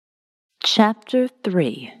Chapter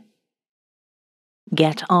 3.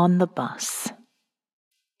 Get on the bus.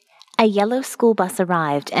 A yellow school bus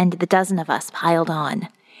arrived, and the dozen of us piled on.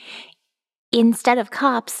 Instead of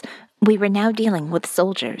cops, we were now dealing with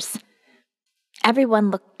soldiers.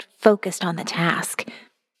 Everyone looked focused on the task.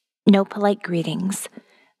 No polite greetings.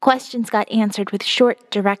 Questions got answered with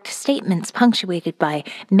short, direct statements punctuated by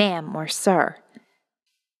ma'am or sir.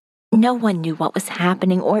 No one knew what was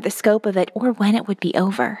happening or the scope of it or when it would be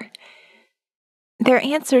over. Their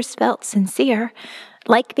answers felt sincere,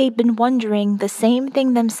 like they'd been wondering the same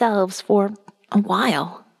thing themselves for a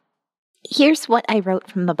while. Here's what I wrote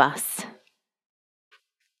from the bus.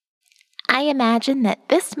 I imagine that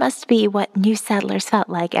this must be what new settlers felt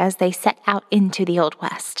like as they set out into the Old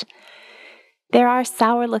West. There are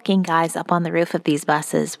sour-looking guys up on the roof of these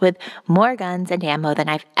buses with more guns and ammo than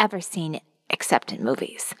I've ever seen except in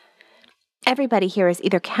movies. Everybody here is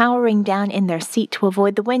either cowering down in their seat to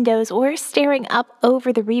avoid the windows or staring up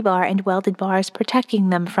over the rebar and welded bars protecting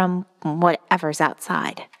them from whatever's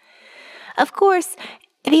outside. Of course,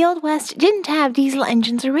 the Old West didn't have diesel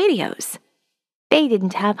engines or radios. They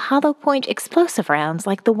didn't have hollow-point explosive rounds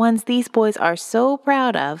like the ones these boys are so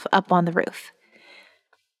proud of up on the roof.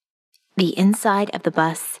 The inside of the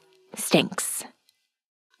bus stinks.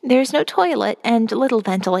 There's no toilet and little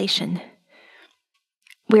ventilation.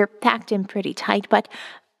 We're packed in pretty tight, but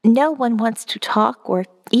no one wants to talk or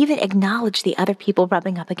even acknowledge the other people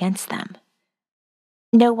rubbing up against them.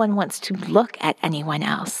 No one wants to look at anyone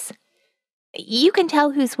else. You can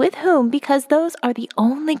tell who's with whom because those are the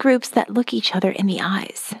only groups that look each other in the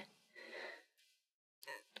eyes.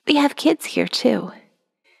 We have kids here, too.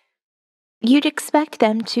 You'd expect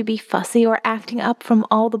them to be fussy or acting up from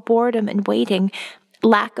all the boredom and waiting,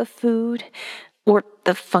 lack of food, or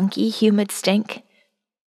the funky, humid stink.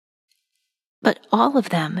 But all of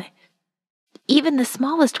them, even the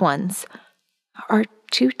smallest ones, are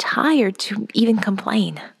too tired to even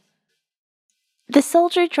complain. The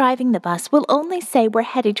soldier driving the bus will only say we're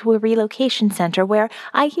headed to a relocation center where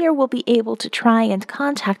I hear we'll be able to try and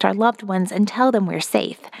contact our loved ones and tell them we're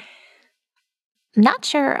safe. Not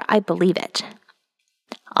sure I believe it.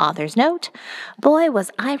 Author's note, boy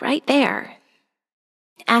was I right there.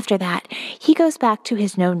 After that, he goes back to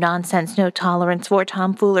his no-nonsense, no-tolerance for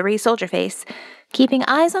tomfoolery soldier face, keeping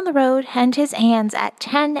eyes on the road and his hands at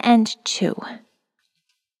 10 and 2.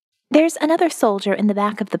 There's another soldier in the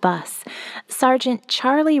back of the bus, Sergeant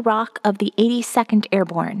Charlie Rock of the 82nd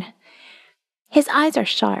Airborne. His eyes are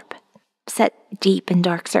sharp, set deep in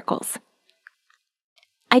dark circles.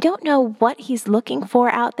 I don't know what he's looking for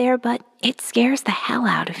out there, but it scares the hell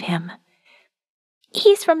out of him.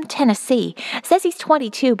 He's from Tennessee, says he's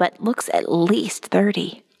 22, but looks at least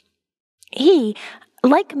 30. He,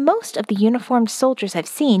 like most of the uniformed soldiers I've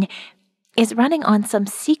seen, is running on some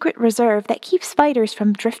secret reserve that keeps fighters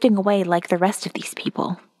from drifting away like the rest of these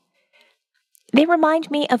people. They remind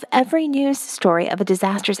me of every news story of a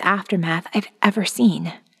disaster's aftermath I've ever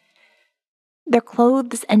seen. Their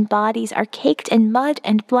clothes and bodies are caked in mud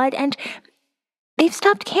and blood, and they've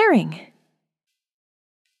stopped caring.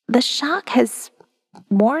 The shock has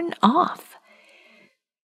worn off.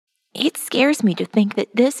 It scares me to think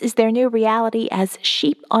that this is their new reality as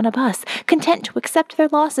sheep on a bus, content to accept their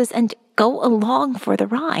losses and go along for the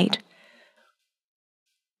ride.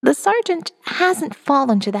 The sergeant hasn't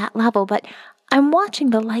fallen to that level, but I'm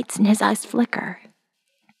watching the lights in his eyes flicker.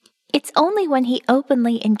 It's only when he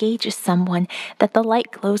openly engages someone that the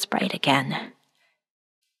light glows bright again.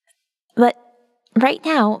 But right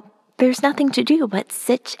now, there's nothing to do but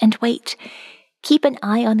sit and wait, keep an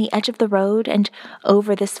eye on the edge of the road and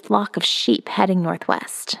over this flock of sheep heading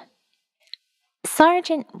northwest.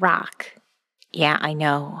 Sergeant Rock, yeah, I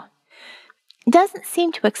know, doesn't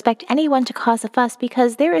seem to expect anyone to cause a fuss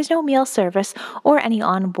because there is no meal service or any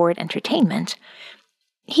on-board entertainment.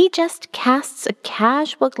 He just casts a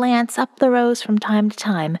casual glance up the rows from time to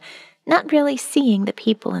time, not really seeing the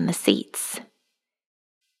people in the seats.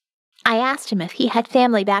 I asked him if he had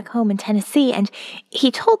family back home in Tennessee, and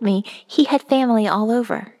he told me he had family all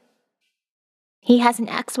over. He has an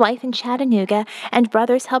ex-wife in Chattanooga and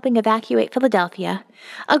brothers helping evacuate Philadelphia,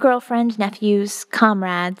 a girlfriend, nephews,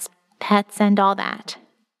 comrades, pets, and all that.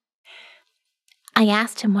 I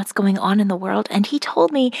asked him what's going on in the world, and he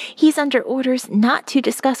told me he's under orders not to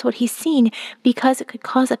discuss what he's seen because it could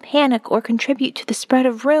cause a panic or contribute to the spread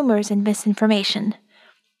of rumors and misinformation.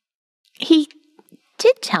 He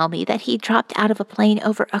did tell me that he dropped out of a plane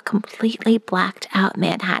over a completely blacked-out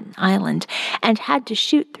Manhattan Island and had to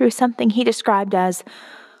shoot through something he described as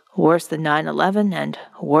worse than 9/11 and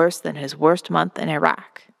worse than his worst month in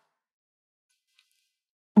Iraq.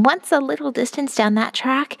 Once a little distance down that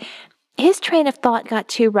track, His train of thought got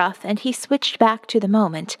too rough, and he switched back to the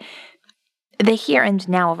moment, the here and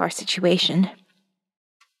now of our situation.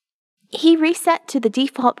 He reset to the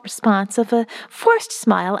default response of a forced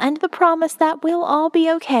smile and the promise that we'll all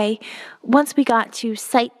be okay once we got to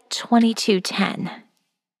Site 2210.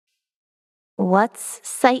 "What's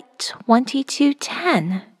Site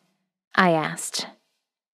 2210? I asked.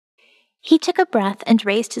 He took a breath and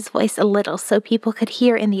raised his voice a little so people could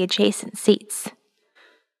hear in the adjacent seats.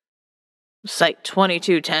 Site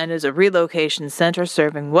 2210 is a relocation center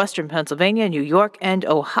serving western Pennsylvania, New York, and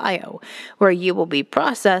Ohio, where you will be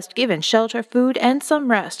processed, given shelter, food, and some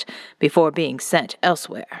rest before being sent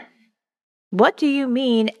elsewhere." "What do you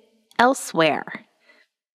mean, elsewhere?"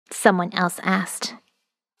 someone else asked.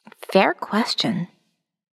 Fair question.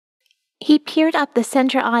 He peered up the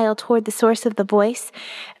center aisle toward the source of the voice.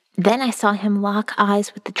 Then I saw him lock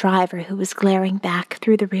eyes with the driver who was glaring back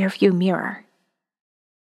through the rearview mirror.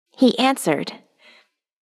 He answered,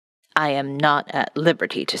 "I am not at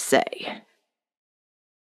liberty to say."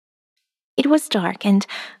 It was dark, and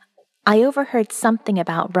I overheard something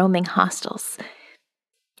about roaming hostels.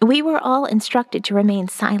 We were all instructed to remain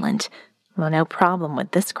silent, well, no problem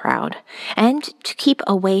with this crowd, and to keep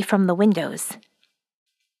away from the windows.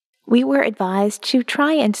 We were advised to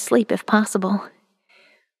try and sleep if possible.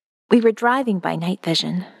 We were driving by night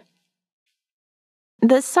vision.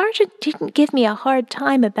 The sergeant didn't give me a hard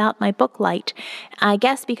time about my book light, I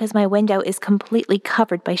guess because my window is completely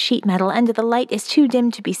covered by sheet metal and the light is too dim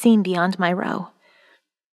to be seen beyond my row.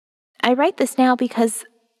 I write this now because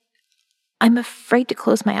I'm afraid to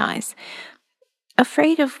close my eyes,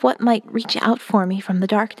 afraid of what might reach out for me from the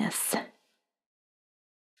darkness.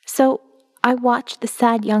 So I watch the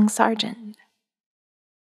sad young sergeant.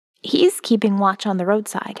 He's keeping watch on the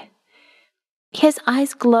roadside. His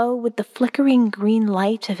eyes glow with the flickering green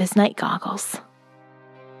light of his night goggles.